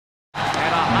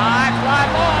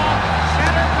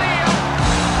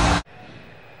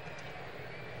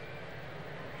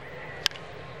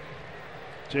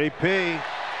JP,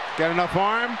 got enough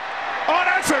arm? Oh,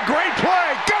 that's a great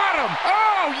play. Got him.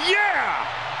 Oh, yeah.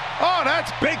 Oh,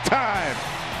 that's big time.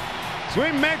 So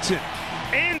we mentioned.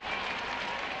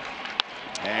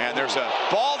 And there's a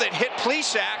ball that hit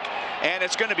Plesac, and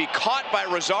it's going to be caught by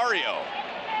Rosario.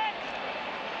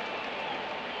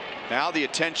 Now the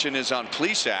attention is on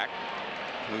Plesac,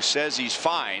 who says he's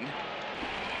fine.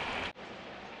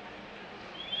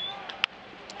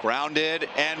 Grounded,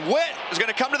 and Witt is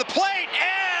going to come to the plate,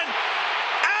 and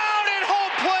out at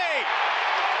home plate.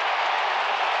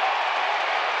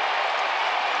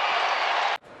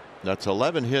 That's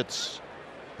 11 hits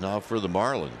now for the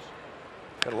Marlins.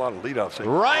 Got a lot of leadoffs.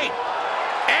 Right.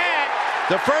 And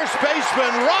the first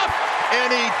baseman rough,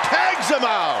 and he tags him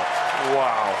out.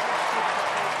 Wow.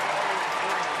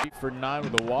 For 9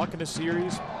 with a walk in the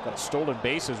series. Got a stolen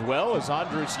base as well as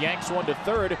Andrus yanks one to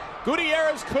third.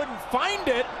 Gutierrez couldn't find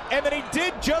it, and then he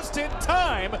did just in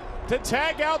time to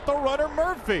tag out the runner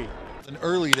Murphy. An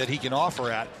early that he can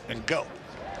offer at and go.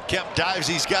 Kemp dives,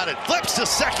 he's got it. Flips to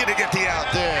second to get the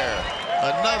out there.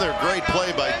 Another great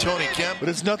play by Tony Kemp. But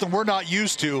it's nothing we're not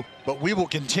used to, but we will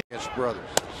continue. Brothers.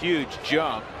 Huge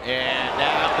jump, and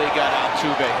now they got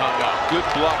Altuve hung up. Good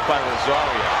block by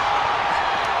Rosario.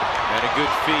 And a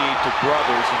good feed to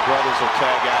Brothers, and Brothers will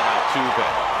tag out Altuve.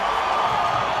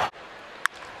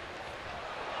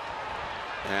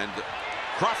 And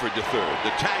Crawford to third.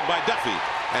 The tag by Duffy,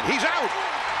 and he's out.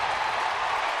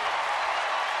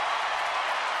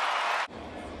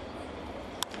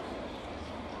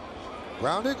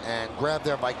 Grounded and grabbed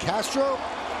there by Castro,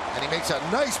 and he makes a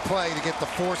nice play to get the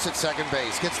force at second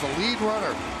base. Gets the lead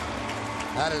runner.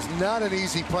 That is not an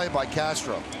easy play by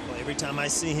Castro. Every time I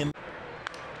see him.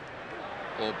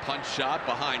 Little punch shot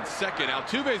behind second.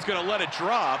 Altuve's going to let it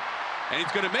drop, and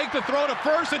he's going to make the throw to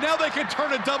first, and now they can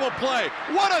turn a double play.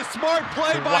 What a smart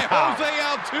play by Jose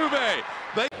Altuve.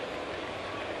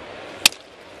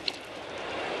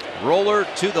 Roller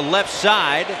to the left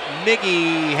side.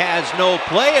 Miggy has no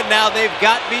play, and now they've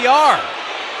got VR.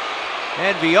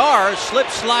 And VR slip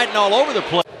sliding all over the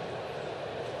place.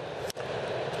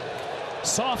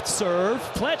 Soft serve.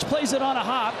 Fletch plays it on a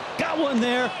hop. Got one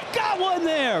there. Got one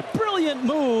there. Brilliant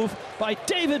move by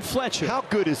David Fletcher. How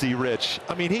good is he, Rich?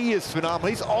 I mean, he is phenomenal.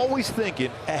 He's always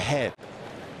thinking ahead.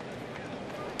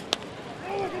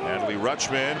 Natalie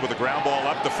Rutschman with a ground ball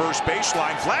up the first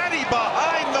baseline. Vladdy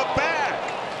behind the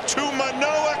back to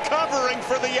Manoah covering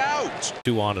for the out.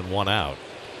 2 on and 1 out.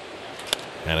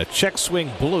 And a check swing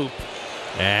bloop.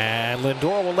 And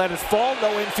Lindor will let it fall.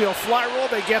 No infield fly rule.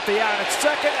 They get the out at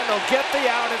second, and they'll get the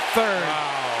out at third.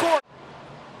 Wow.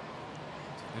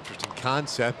 Interesting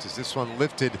concept. Is this one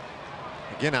lifted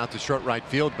again out to short right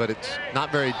field, but it's not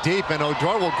very deep. And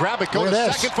Odor will grab it, go to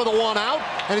second for the 1 out,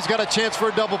 and he's got a chance for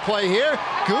a double play here.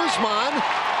 Guzman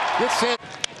gets in.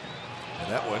 And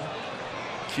that one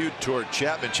cued toward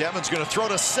Chapman. Chapman's going to throw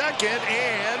to second,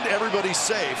 and everybody's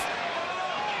safe.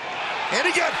 And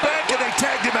he got back, and they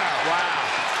tagged him out. Wow.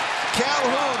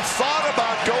 Calhoun thought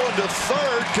about going to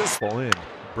third because ball in,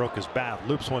 broke his bat,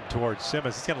 loops one towards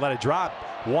Simmons. He's going to let it drop.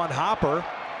 One hopper,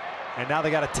 and now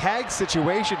they got a tag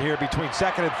situation here between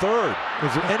second and third.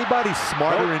 Is there anybody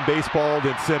smarter in baseball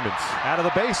than Simmons? Out of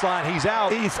the baseline, he's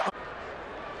out. He's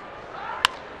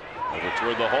over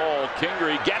toward the hole.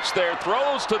 Kingery gets there,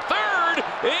 throws to third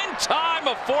in time.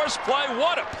 A forced play.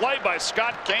 What a play by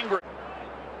Scott Kingery.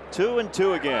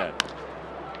 2-2 again.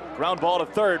 Ground ball to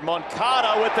third.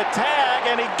 Moncada with the tag,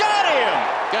 and he got him!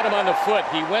 Got him on the foot.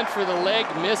 He went for the leg,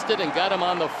 missed it, and got him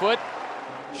on the foot.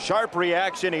 Sharp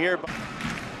reaction here.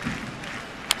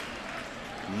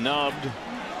 Nubbed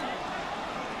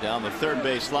down the third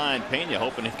base line. Pena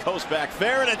hoping it goes back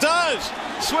fair, and it does!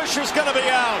 Swisher's gonna be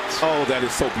out! Oh, that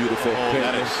is so beautiful. Oh,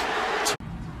 that is.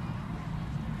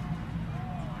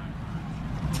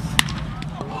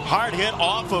 Hard hit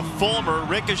off of Fulmer,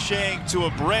 ricocheting to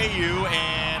Abreu,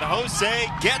 and Jose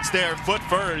gets there foot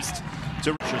first.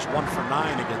 Just 1 for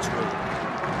 9 against Wood.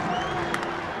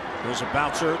 There's a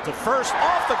bouncer to first,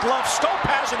 off the glove. Stope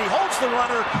has it. He holds the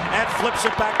runner and flips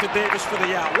it back to Davis for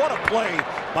the out. What a play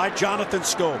by Jonathan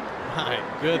Stope. My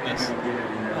goodness.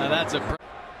 That's a...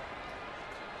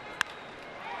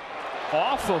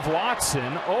 Off of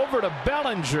Watson, over to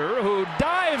Bellinger, who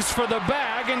dives for the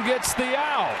bag and gets the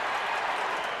out.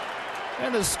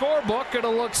 In the scorebook,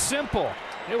 it'll look simple.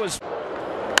 It was.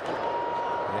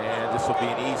 And this will be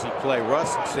an easy play.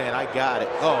 Russin saying, I got it.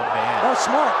 Oh, man. Oh,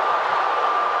 smart.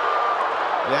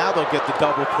 Now they'll get the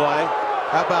double play.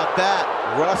 How about that?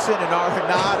 Russin and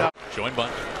Arenado. Join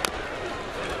bunt.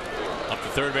 Up the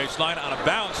third base line on a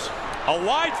bounce. A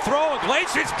wide throw.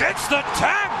 Iglesias gets the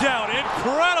tag down.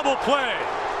 Incredible play.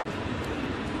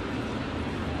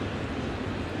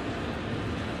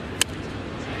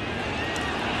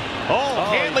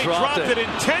 he dropped it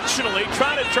intentionally,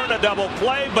 trying to turn a double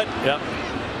play, but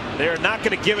they're not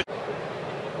going to give it.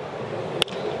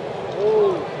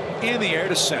 In the air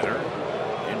to center.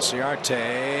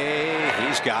 Inciarte,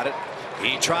 he's got it.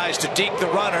 He tries to deke the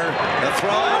runner. The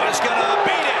throw is going to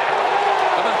beat it.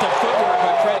 How about the footwork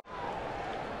by Fred?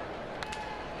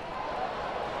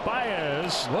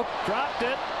 Baez, dropped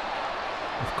it.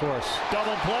 Of course.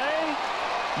 Double play.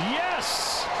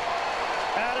 Yes.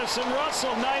 Addison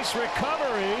Russell, nice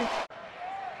recovery.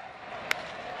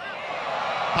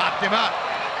 Popped him up.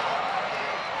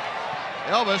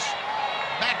 Elvis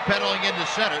backpedaling into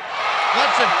center.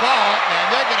 Lets it fall,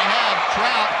 and they're going to have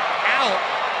Trout out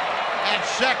at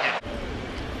second.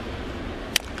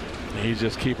 He's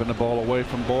just keeping the ball away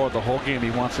from Boyd the whole game.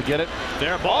 He wants to get it.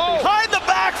 Their ball behind the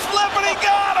back flip, and he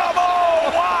got him.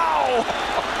 Oh, wow.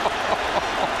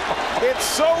 It's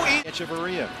so easy.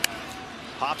 Echeverria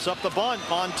pops up the bunt.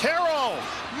 Montero.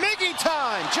 Miggy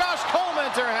time. Josh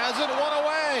Colmenter has it 1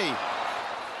 away.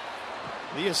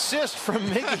 The assist from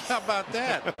Miggy. How about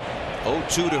that?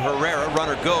 0-2 to Herrera.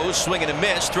 Runner goes. Swing and a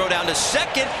miss. Throw down to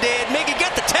second. Did Miggy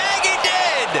get the tag? He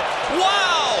did.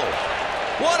 Wow.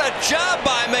 What a job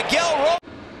by Miguel Rojas.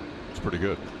 It's pretty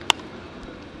good.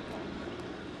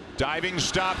 Diving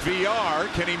stop VR.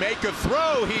 Can he make a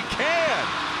throw? He can.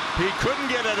 He couldn't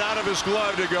get it out of his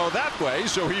glove to go that way,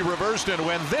 so he reversed and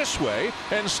went this way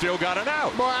and still got an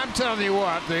out. Boy, I'm telling you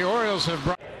what, the Orioles have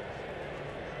brought.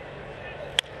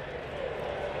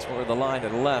 Toward the line to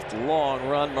the left. Long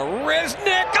run.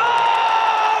 Marisnik.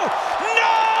 Oh!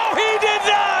 No, he did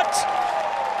not.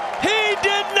 He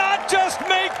did not just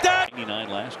make that. 89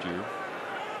 last year.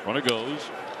 Runner goes.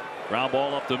 Ground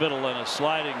ball up the middle and a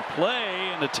sliding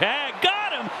play, and the tag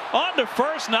got him on to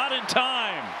first, not in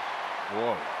time.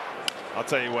 Whoa. I'll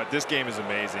tell you what, this game is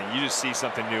amazing. You just see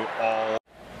something new all.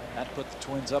 That put the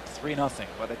Twins up 3-0,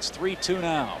 but it's 3-2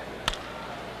 now.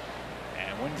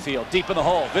 And Winfield deep in the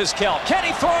hole. Vizquel, can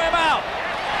he throw him out?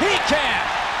 He can.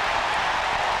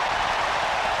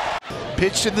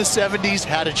 Pitched in the 70s,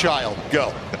 had a child.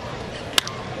 Go.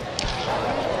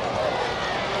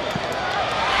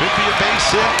 Could be a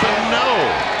base hit, but no.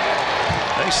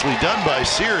 Nicely done by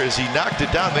Sear as he knocked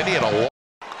it down. Then he had a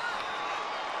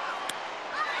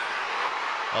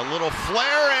little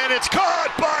flare, and it's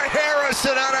caught by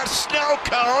Harrison on a snow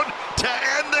cone to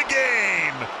end the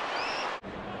game.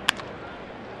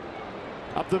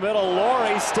 Up the middle,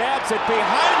 Laurie stabs it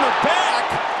behind the back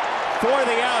for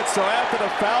the out. So after the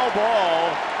foul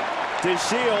ball,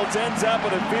 DeShields ends up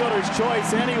with a fielder's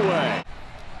choice anyway.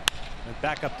 And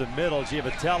back up the middle,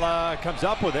 Giavotella comes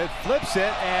up with it, flips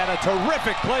it, and a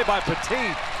terrific play by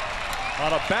Petit.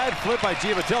 On a bad flip by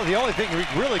Giavotella, the only thing he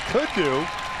really could do.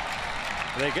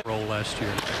 They get roll last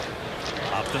year.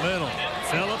 Up the middle.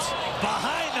 Phillips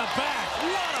behind the back.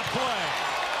 What a play.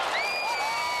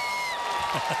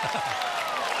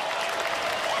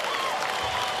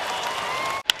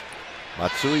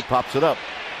 Matsui pops it up.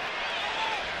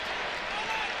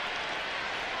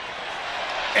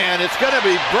 And it's going to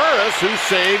be Burris who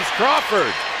saves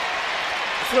Crawford.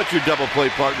 That's what your double play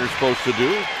partner's supposed to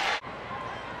do.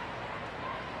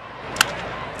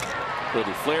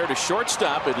 Little flare to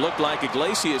shortstop. It looked like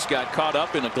Iglesias got caught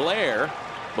up in a glare,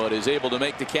 but is able to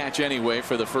make the catch anyway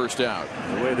for the first out.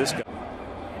 The way this guy.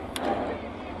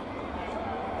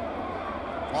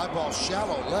 Fly ball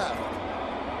shallow left.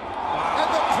 And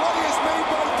the play is made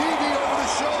by Didi over the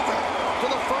shoulder for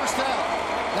the first out.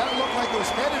 That looked like it was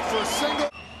headed for a single.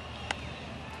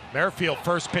 Merrifield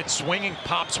first pitch swinging,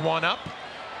 pops one up.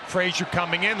 Frazier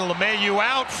coming in, LeMahieu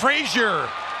out. Frazier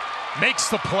makes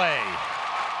the play.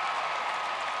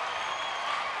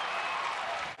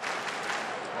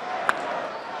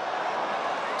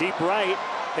 Deep right.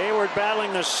 Hayward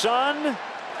battling the sun.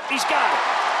 He's got it.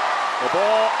 The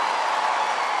ball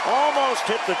almost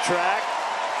hit the track,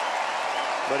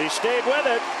 but he stayed with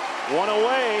it. 1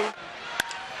 away.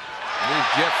 Here's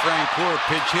Jeff Francoeur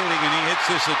pitch hitting, and he hits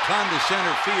this a ton to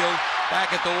center field.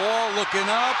 Back at the wall, looking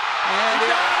up, and he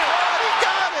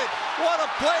got it! What a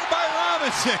play by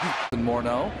Robinson!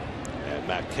 Morneau. And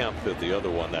Matt Kemp hit the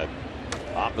other one, that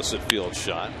opposite field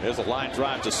shot. There's a line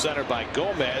drive to center by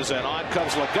Gomez, and on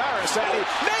comes Lagares, and he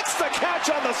makes the catch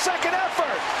on the second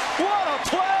effort. What a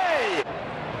play!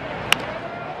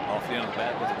 Off the end of the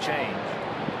bat with a change.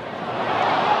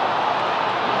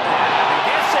 And he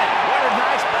gets it. What a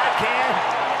nice backhand.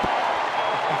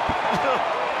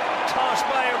 Tossed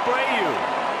by Abreu.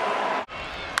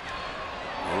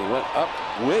 And he went up,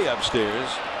 way upstairs.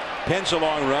 Pence a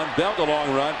long run, Belt a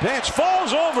long run. Pence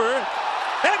falls over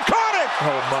and caught it.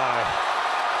 Oh my.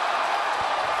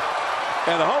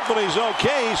 And hopefully he's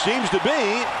okay. Seems to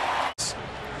be.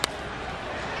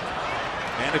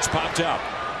 And it's popped up.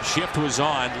 Shift was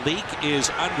on. Leak is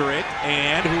under it.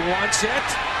 And who wants it?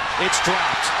 It's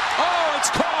dropped. Oh, it's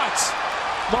caught.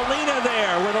 Molina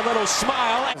there with a little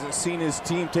smile. Hasn't seen his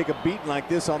team take a beating like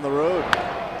this on the road.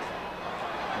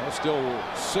 Well, still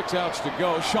 6 outs to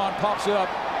go. Sean pops it up.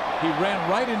 He ran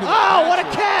right into the Oh, what a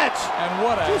catch! And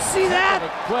what a Did you see that?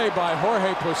 play by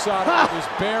Jorge Posada with his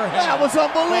bare hand. That was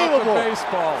unbelievable. The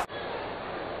baseball.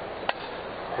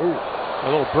 Ooh, a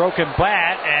little broken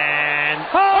bat and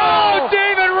Oh,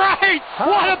 David Wright!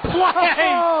 What a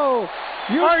play!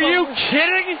 Are you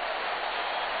kidding?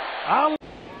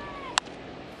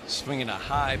 Swinging a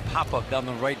high pop-up down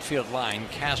the right field line.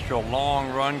 Castro,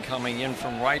 long run coming in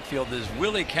from right field. There's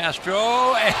Willie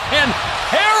Castro, and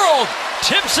Harold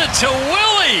tips it to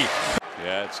Willie.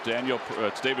 Yeah,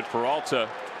 it's David Peralta.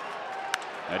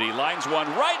 And he lines one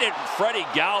right at Freddie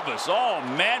Galvis. Oh,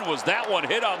 man, was that one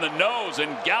hit on the nose.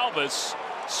 And Galvis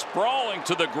sprawling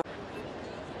to the ground.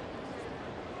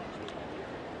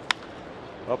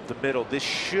 Up the middle. This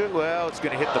should, well, it's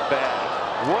going to hit the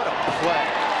bag. What a play.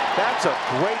 That's a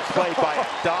great play by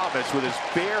Adames with his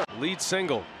bare lead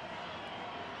single.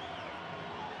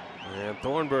 And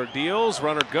Thornburg deals,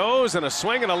 runner goes, and a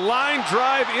swing and a line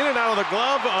drive in and out of the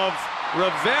glove of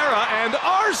Rivera, and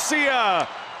Arcia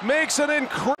makes an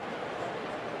incredible.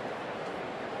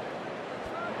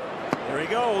 There he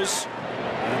goes.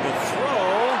 And the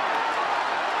throw.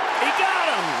 He got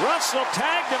him. Russell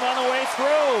tagged him on the way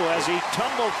through as he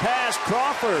tumbled past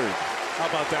Crawford. How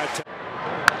about that?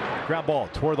 Ground ball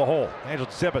toward the hole. Angel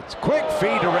Simmons. Quick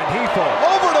feed to Rengifo.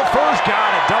 Over to first.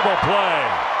 Got it. Double play.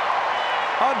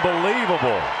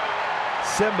 Unbelievable.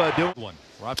 Simba doing one.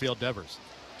 Rafael Devers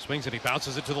swings and he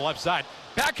bounces it to the left side.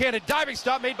 Backhanded diving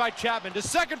stop made by Chapman to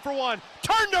second for one.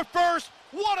 Turn to first.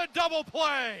 What a double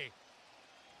play.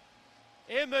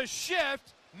 In the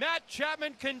shift, Matt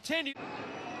Chapman continued.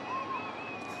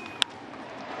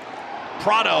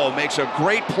 Prado makes a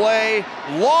great play.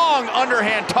 Long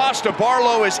underhand toss to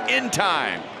Barlow is in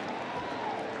time.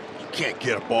 You can't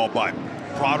get a ball by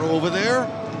Prado over there.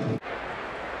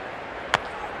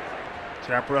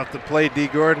 Trapper up the plate, D.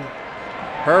 Gordon.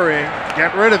 Hurrying,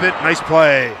 get rid of it. Nice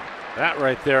play. That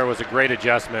right there was a great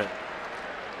adjustment.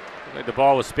 The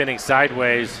ball was spinning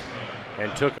sideways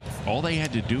and took. All they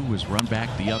had to do was run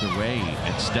back the other way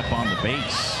and step on the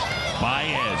base.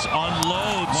 Baez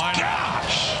unloads.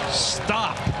 Gosh,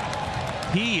 stop.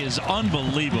 He is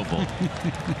unbelievable.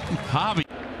 Javi.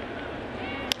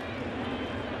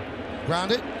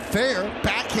 Grounded, fair,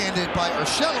 backhanded by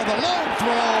Urshela. The long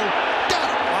throw. Got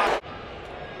it.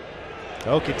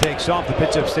 Oki takes off the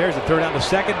pitch upstairs and throw down to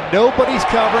second. Nobody's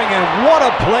covering, and what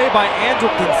a play by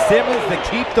Andrelton Simmons to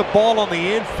keep the ball on the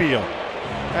infield.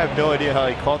 I have no idea how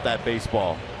he caught that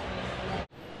baseball.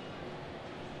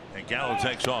 And Gallo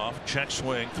takes off. Check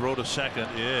swing. Throw to second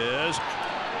is.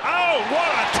 Oh,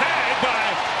 what a tag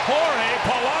by Jorge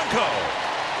Polanco.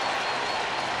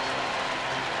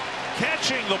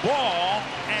 Catching the ball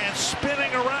and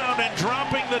spinning around and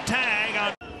dropping the tag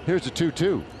on. Here's a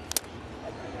 2-2.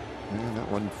 And that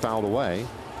one fouled away.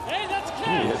 Hey, that's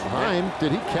Hit Heim.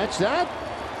 Did he catch that?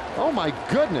 Oh my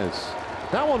goodness.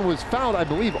 That one was fouled, I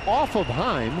believe, off of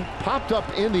Heim, popped up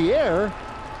in the air,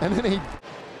 and then he.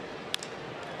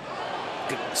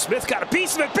 Smith got a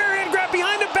piece of it. Berrien grabbed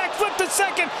behind him, back flip to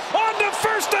second, on to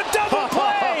first, a double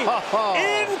play.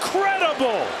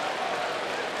 Incredible.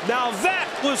 Now that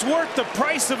was worth the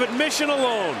price of admission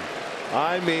alone.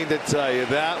 I mean to tell you,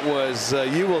 that was,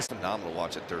 you will. Phenomenal to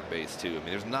watch at third base, too. I mean,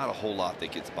 there's not a whole lot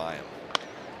that gets by him.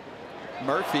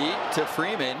 Murphy to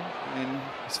Freeman, and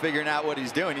he's figuring out what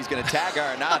he's doing. He's going to tag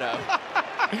Arenado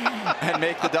and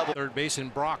make the double. Third baseman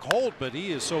Brock Holt, but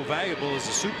he is so valuable as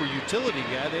a super utility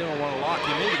guy, they don't want to lock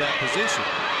him into that position.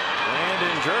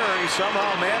 Brandon Drury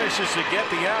somehow manages to get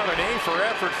the out, and A for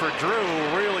effort for Drew,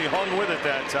 really hung with it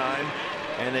that time,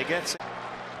 and they get.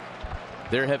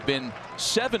 There have been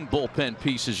 7 bullpen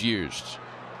pieces used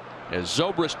as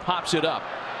Zobrist pops it up.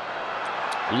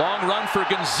 Long run for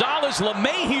Gonzalez.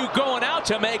 LeMahieu going out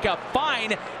to make a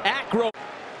fine acro.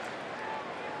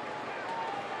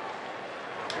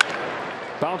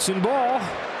 Bouncing ball.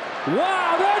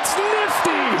 Wow, that's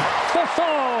nifty.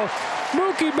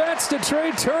 Mookie Betts to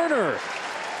Trey Turner.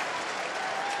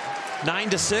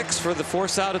 9-6 for the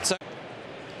force out at second.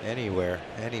 Anywhere,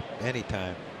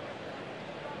 anytime.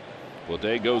 Well,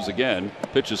 Day goes again.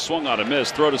 Pitch is swung on a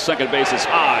miss. Throw to second base is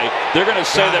high. They're going to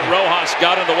say that Rojas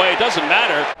got in the way. It doesn't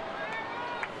matter.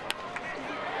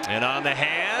 And on the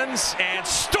hands, and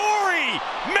Story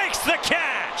makes the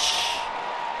catch.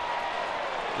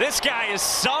 This guy is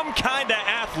some kind of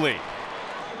athlete.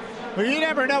 Well, you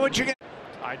never know what you're going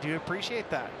to. I do appreciate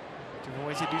that. Different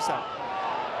ways to do something.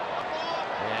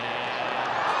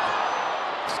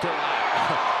 Still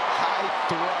high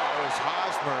throw as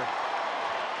Hosmer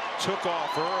took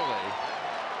off early.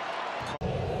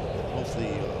 Both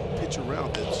the pitch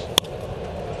around it.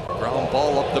 Ground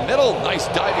ball up the middle. Nice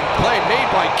diving play made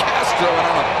by Castro, and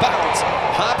on a bounce,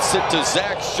 hops it to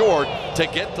Zach Short to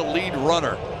get the lead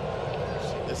runner.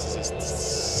 This is his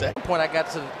second point.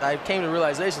 I came to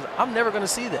realization I'm never going to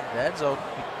see that, Dad. So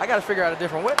I got to figure out a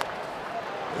different way.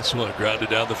 This one grounded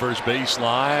down the first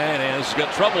baseline, and it's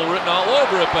got trouble written all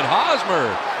over it, but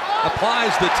Hosmer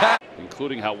applies the tap.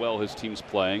 Including how well his team's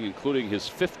playing, including his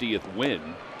 50th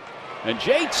win. And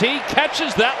JT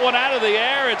catches that one out of the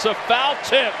air. It's a foul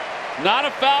tip. Not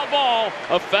a foul ball,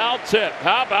 a foul tip.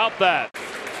 How about that?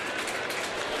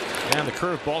 And the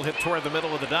curve ball hit toward the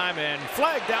middle of the diamond.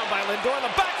 Flagged down by Lindor.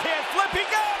 The backhand flip. He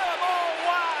got him. Oh,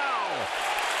 wow.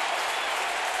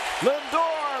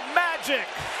 Lindor magic.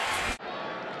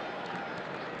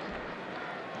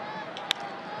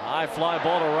 High fly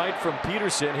ball to right from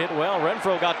Peterson. Hit well.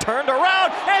 Renfroe got turned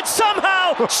around and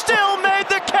somehow still made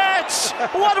the catch.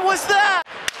 What was that?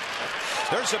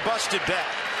 There's a busted bat.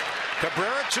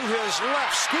 Cabrera to his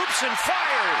left. Scoops and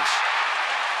fires.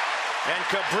 And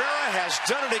Cabrera has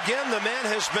done it again. The man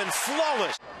has been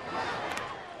flawless.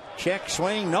 Check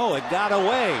swing. No, it got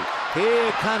away.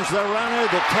 Here comes the runner.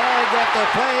 The tag at the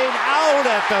plate. Out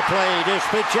at the plate is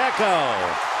Pacheco.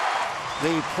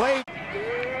 The plate.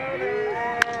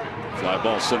 Fly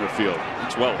ball center field.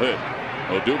 It's well hit.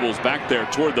 Odubel's back there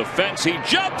toward the fence. He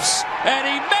jumps and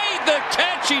he made the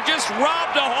catch. He just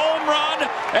robbed a home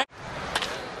run.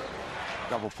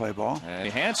 Double play ball. And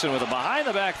Hansen with a behind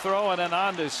the back throw and then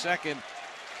on to second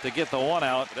to get the one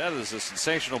out. That is a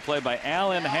sensational play by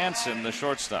Alan Hansen, the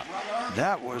shortstop.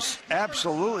 That was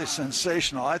absolutely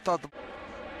sensational. I thought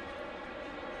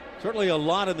Certainly a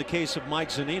lot in the case of Mike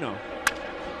Zunino.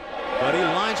 But he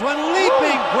lines one,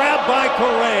 leaping, grabbed by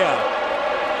Correa.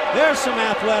 There's some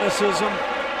athleticism.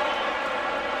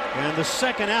 And the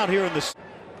second out here in the...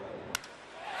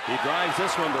 He drives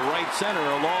this one to right center,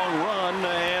 a long run,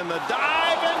 and the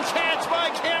dive and catch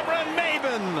by Cameron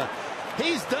Maybin.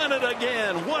 He's done it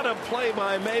again. What a play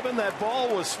by Maybin. That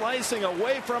ball was slicing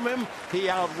away from him. He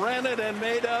outran it and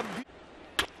made a...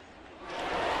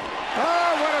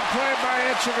 oh, what a play by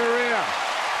Echeverria.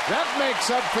 That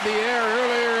makes up for the error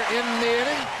earlier in the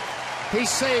inning. He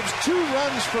saves 2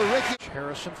 runs for Ricky.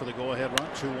 Harrison for the go-ahead run.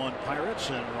 2-1 Pirates,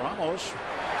 and Ramos to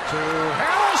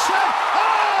Harrison.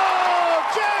 Oh,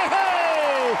 Jay!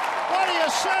 What do you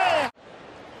say?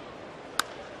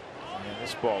 And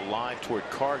this ball lined toward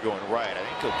Carr going right. I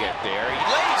think he'll get there. He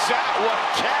lays out. What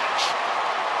a catch.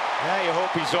 Now you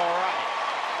hope he's all right.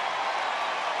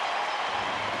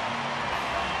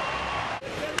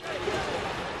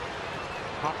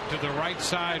 Up to the right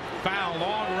side, foul,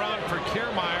 long run for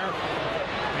Kiermaier,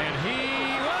 and he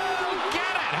will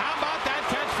get it. How about that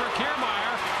catch for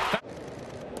Kiermaier?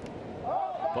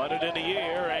 Butted in the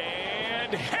air,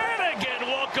 and Hannigan,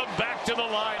 welcome back to the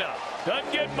lineup.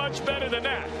 Doesn't get much better than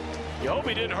that. You hope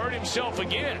he didn't hurt himself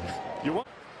again. Hill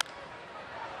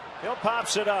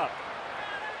pops it up.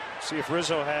 See if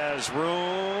Rizzo has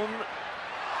room.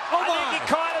 I think he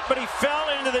caught it, but he fell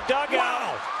into the dugout.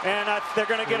 Wow. And they're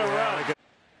going to get a run.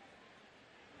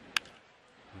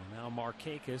 Now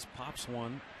Markakis pops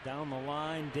one down the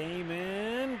line.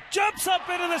 Damon jumps up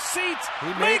into the seats,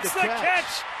 makes the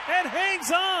catch, and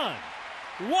hangs on.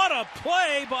 What a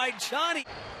play by Johnny.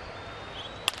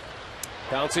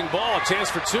 Bouncing ball, a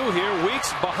chance for 2 here.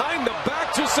 Weeks behind the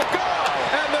back to Seagal,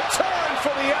 and the turn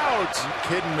for the out. You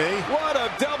kidding me? What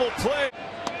a double play.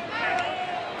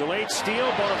 Delayed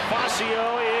steal.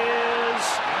 Bonifacio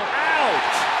is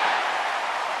out.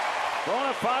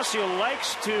 Bonifacio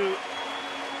likes to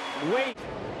wait.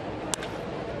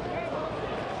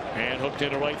 And hooked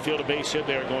into right field, a base hit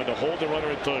there. Going to hold the runner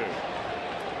at third.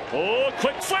 Oh,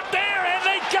 quick flip there, and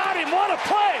they got him. What a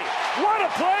play. What a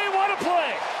play. What a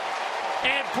play.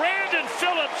 And Brandon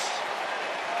Phillips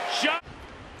shot.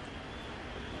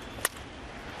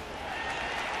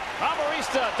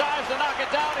 Amarista dives to knock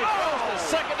it down. He throws to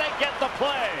second. They get the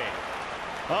play.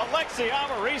 Alexi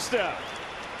Amarista.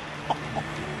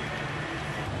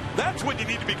 That's when you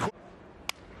need to be quick.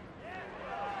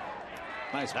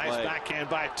 Nice backhand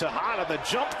by Tejada. The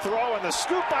jump throw and the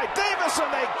scoop by Davis,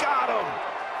 and they got him.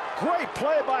 Great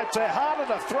play by Tejada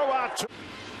to throw out.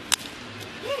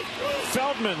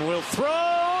 Feldman will throw,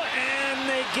 and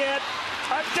they get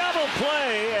a double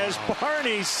play as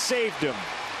Barney saved him.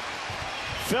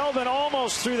 Feldman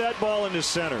almost threw that ball into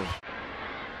center.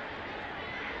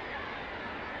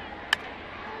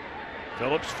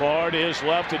 Phillips far to his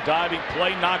left, a diving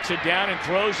play, knocks it down and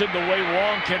throws it the way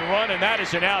Wong can run, and that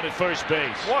is an out at first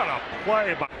base. What a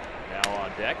play by... Now on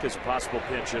deck is a possible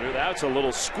pinch hitter. That's a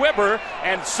little squibber,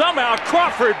 and somehow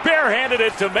Crawford barehanded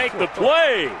it to make the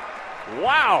play.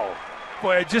 Wow.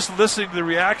 Boy, just listening to the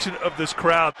reaction of this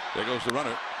crowd. There goes the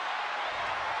runner.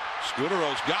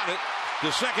 Scudero's got it.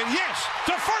 To second, yes.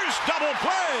 To first, double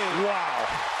play.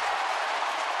 Wow.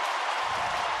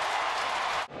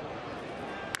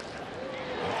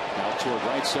 Now toward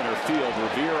right center field.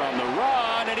 Revere on the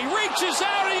run, and he reaches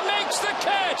out and he makes the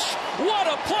catch. What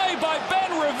a play by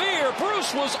Ben Revere.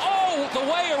 Bruce was all the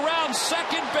way around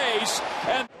second base.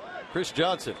 And Chris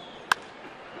Johnson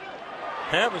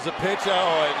hammers a pitch. Oh,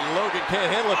 and Logan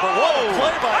can't handle it. But what a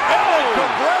play by Edwin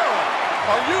Cabrera.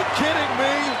 Are you kidding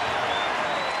me?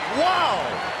 Wow.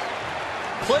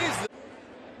 Plays the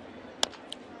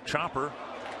Chopper.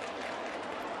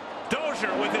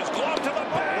 Dozier with his glove to the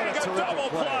bag. A double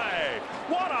play.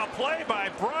 What a play by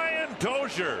Brian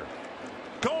Dozier.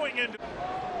 Going into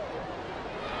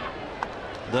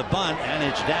the bunt, and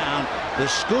it's down. The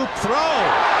scoop throw.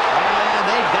 And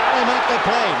they got him at the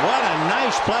plate. What a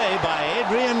nice play by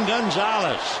Adrian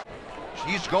Gonzalez.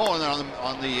 He's going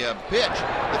on the pitch.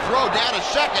 The throw down to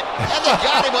second, and they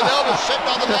got him with Elvis sitting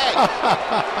on the bag.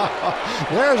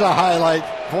 There's a highlight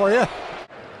for you.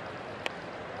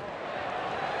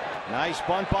 Nice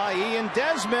bunt by Ian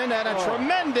Desmond, and a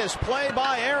tremendous play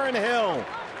by Aaron Hill.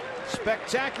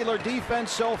 Spectacular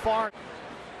defense so far.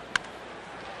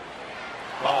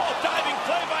 Diving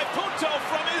play by Punto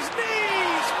from his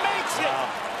knees. Makes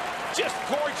it. Just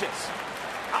gorgeous.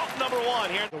 Out number one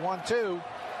here. The 1-2.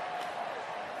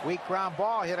 Weak ground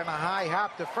ball hit on a high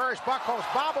hop to first. Buckholz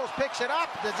bobbles, picks it up.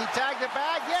 Does he tag the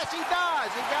bag? Yes, he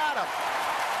does. He got him.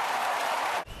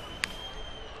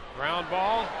 Ground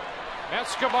ball.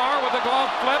 Escobar with a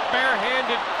glove flip,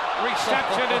 barehanded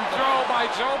reception and throw by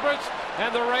Zobrist,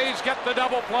 and the Rays get the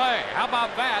double play. How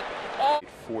about that?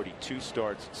 42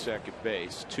 starts at second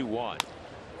base, 2-1.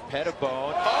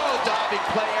 Pettibone. Oh, diving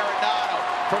play, Arenado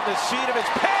from the seat of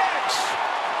his pants.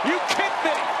 You kicked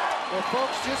me. Well,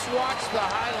 folks, just watch the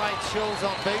highlight shows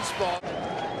on baseball.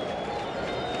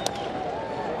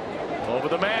 Over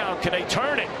the mound, can they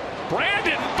turn it?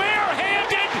 Brandon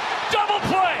barehanded double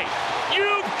play.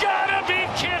 You've got to be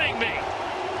kidding me.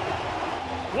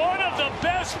 One of the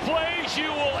best plays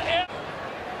you will ever.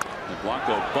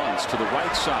 Blanco bunts to the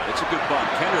right side. It's a good bunt.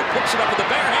 Kenner picks it up with the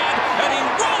bare hand, and he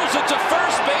rolls it to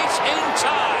first base in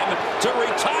time to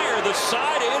retire the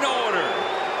side in order.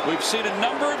 We've seen a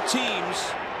number of teams.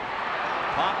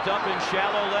 Popped up in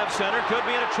shallow left center. Could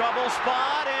be in a trouble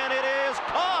spot, and it is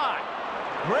caught.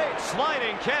 Great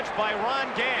sliding catch by Ron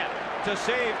Gant to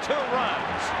save 2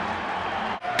 runs.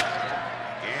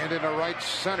 And in the right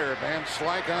center, Van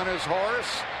Slyke on his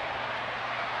horse.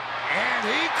 And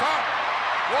he caught.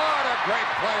 What a great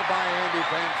play by Andy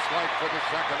Van Slyke for the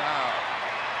second out.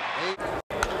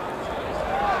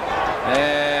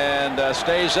 And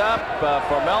stays up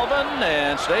for Melvin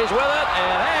and stays with it.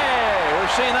 And hey,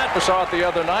 we've seen that. We saw it the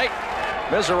other night.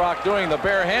 Mizarok doing the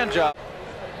bare hand job.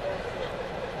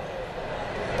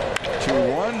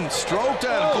 2-1, stroked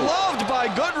and gloved by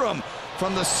Goodrum.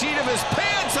 From the seat of his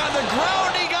pants on the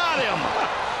ground, he got him.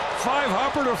 5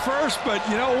 hopper to first, but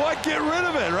you know what? Get rid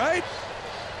of it, right?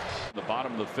 The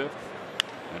bottom of the 5th,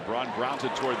 and Braun grounds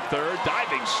it toward third.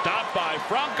 Diving stop by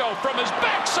Franco from his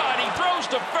backside. He throws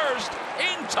to first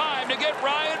in time to get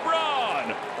Ryan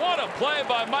Braun. What a play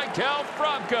by Maikel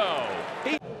Franco.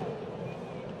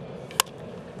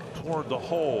 Toward the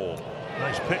hole.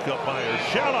 Nice pickup by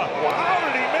Urshela. How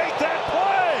did he make that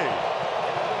play?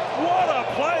 What a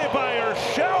play by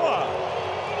Urshela.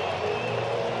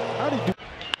 How did he do?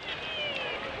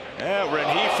 Yeah,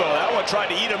 Rengifo, that one tried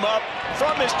to eat him up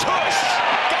from his tush.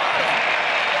 Got him.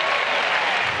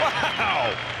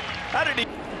 Wow. How did he?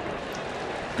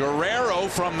 Guerrero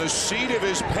from the seat of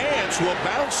his pants will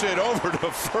bounce it over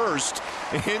to first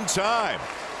in time.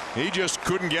 He just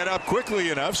couldn't get up quickly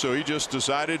enough, so he just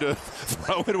decided to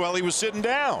throw it while he was sitting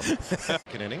down.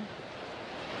 Second inning.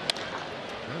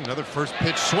 Another first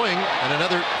pitch swing and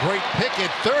another great pick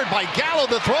at third by Gallo.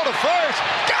 The throw to first.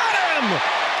 Got him!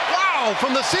 Wow,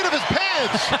 from the seat of his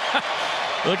pants.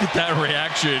 Look at that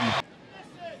reaction.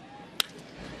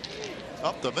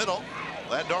 Up the middle.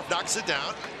 Landorf knocks it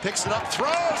down, picks it up,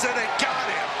 throws, and it got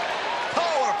him.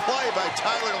 Power play by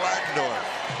Tyler Landorf.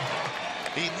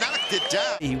 He knocked it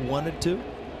down. He wanted to.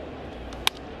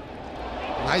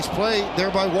 Nice play there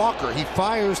by Walker. He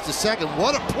fires to second.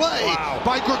 What a play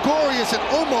by Gregorius, and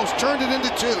almost turned it into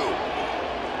 2.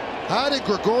 How did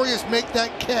Gregorius make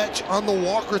that catch on the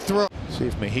Walker throw? See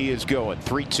if Mejia's going.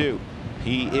 3-2.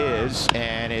 He is,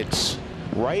 and it's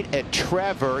right at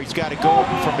Trevor. He's got to go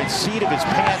from the seat of his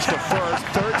pants to first.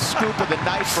 Third scoop of the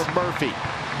night for Murphy.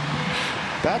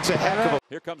 That's a heck of a...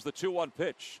 Here comes the 2-1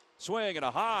 pitch. Swing and a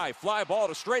high fly ball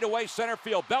to straightaway center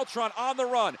field. Beltran on the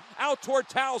run. Out toward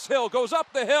Towles Hill. Goes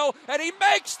up the hill, and he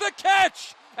makes the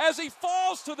catch as he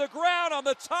falls to the ground on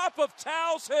the top of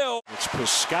Towles Hill. It's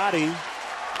Piscotty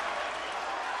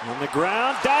on the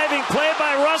ground. Diving play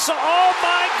by Russell. Oh,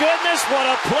 my goodness, what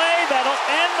a play that'll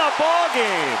end the ball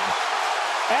game.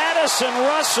 Addison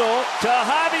Russell to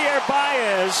Javier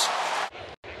Baez.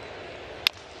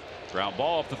 Ground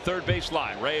ball up the third base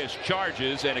line. Reyes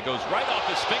charges, and it goes right off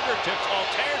his fingertips.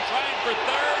 Altair trying for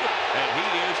third, and he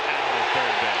is out at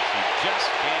third base. He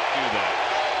just can't do that.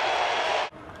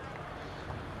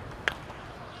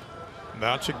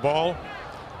 Bouncing ball.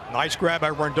 Nice grab by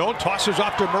Rendon. Tosses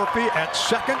off to Murphy at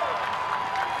second,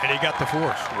 and he got the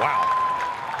force. Wow.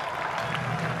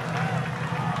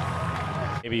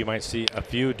 Maybe you might see a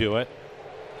few do it.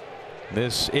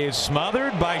 This is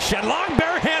smothered by Shed. Long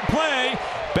barehand play.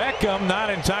 Beckham not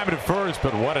in time at first,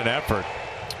 but what an effort.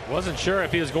 Wasn't sure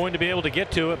if he was going to be able to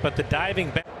get to it, but the diving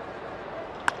back.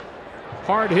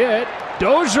 Hard hit.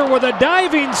 Dozier with a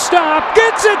diving stop.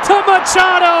 Gets it to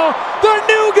Machado. The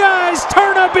new guys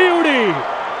turn a beauty.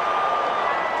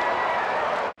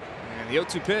 And the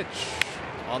 0-2 pitch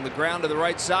on the ground to the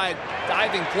right side.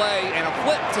 Diving play and a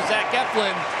flip to Zach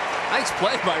Eflin. Nice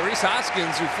play by Rhys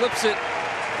Hoskins, who flips it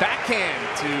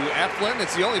backhand to Eflin.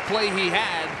 It's the only play he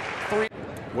had.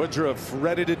 Woodruff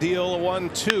ready to deal a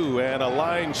 1-2 and a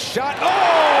line shot. Oh,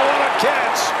 what a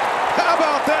catch! How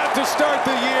about that to start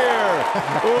the year?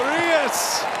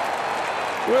 Urias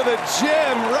with a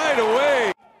gem right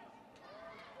away.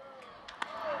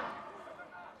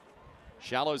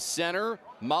 Shallow center.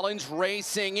 Mullins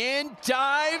racing in,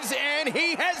 dives, and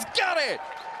he has got it.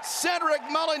 Cedric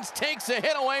Mullins takes a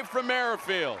hit away from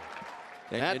Merrifield.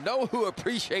 And you know who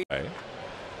appreciates.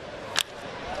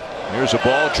 Here's a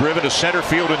ball driven to center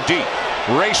field and deep.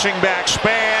 Racing back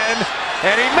span,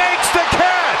 and he makes the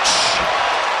catch.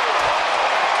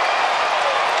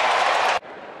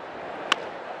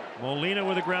 Molina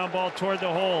with a ground ball toward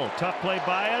the hole. Tough play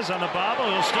Baez on the bobble.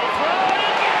 He'll still throw it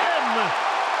again.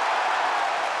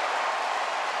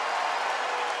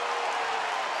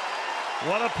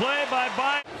 What a play by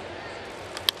Baez.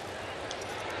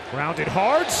 Grounded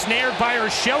hard, snared by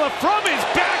Urshela from his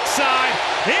backside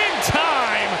in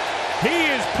time.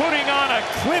 He is putting on a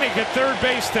clinic at third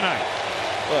base tonight.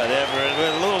 Whatever,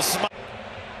 with a little smile.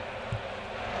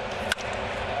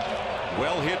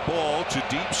 Well hit ball to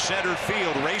deep center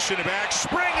field. Racing back.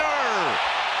 Springer.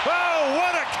 Oh,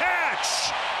 what a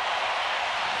catch.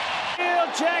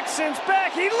 Jackson's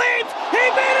back. He leaps. He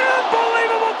made an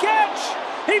unbelievable catch.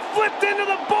 He flipped into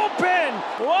the bullpen.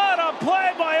 What a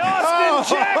play by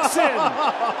Austin Jackson.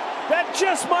 That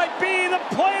just might be the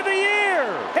play of the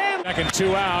year. Second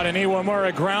 2 out, and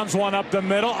Iwamura grounds one up the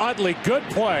middle. Utley, good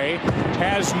play.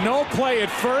 Has no play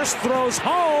at first. Throws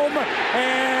home,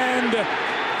 and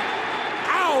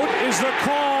out is the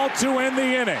call to end the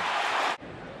inning.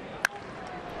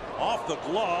 Off the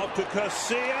glove to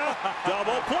Casilla.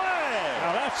 Double play.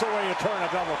 Now that's the way you turn a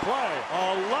double play.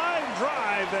 A line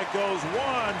drive that goes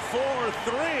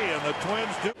 1-4-3, and the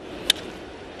Twins do.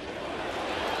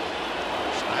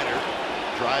 Snyder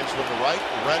drives with the right.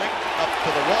 Reddick up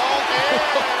to the wall,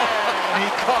 and he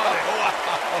caught it.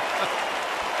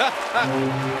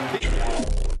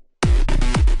 Wow.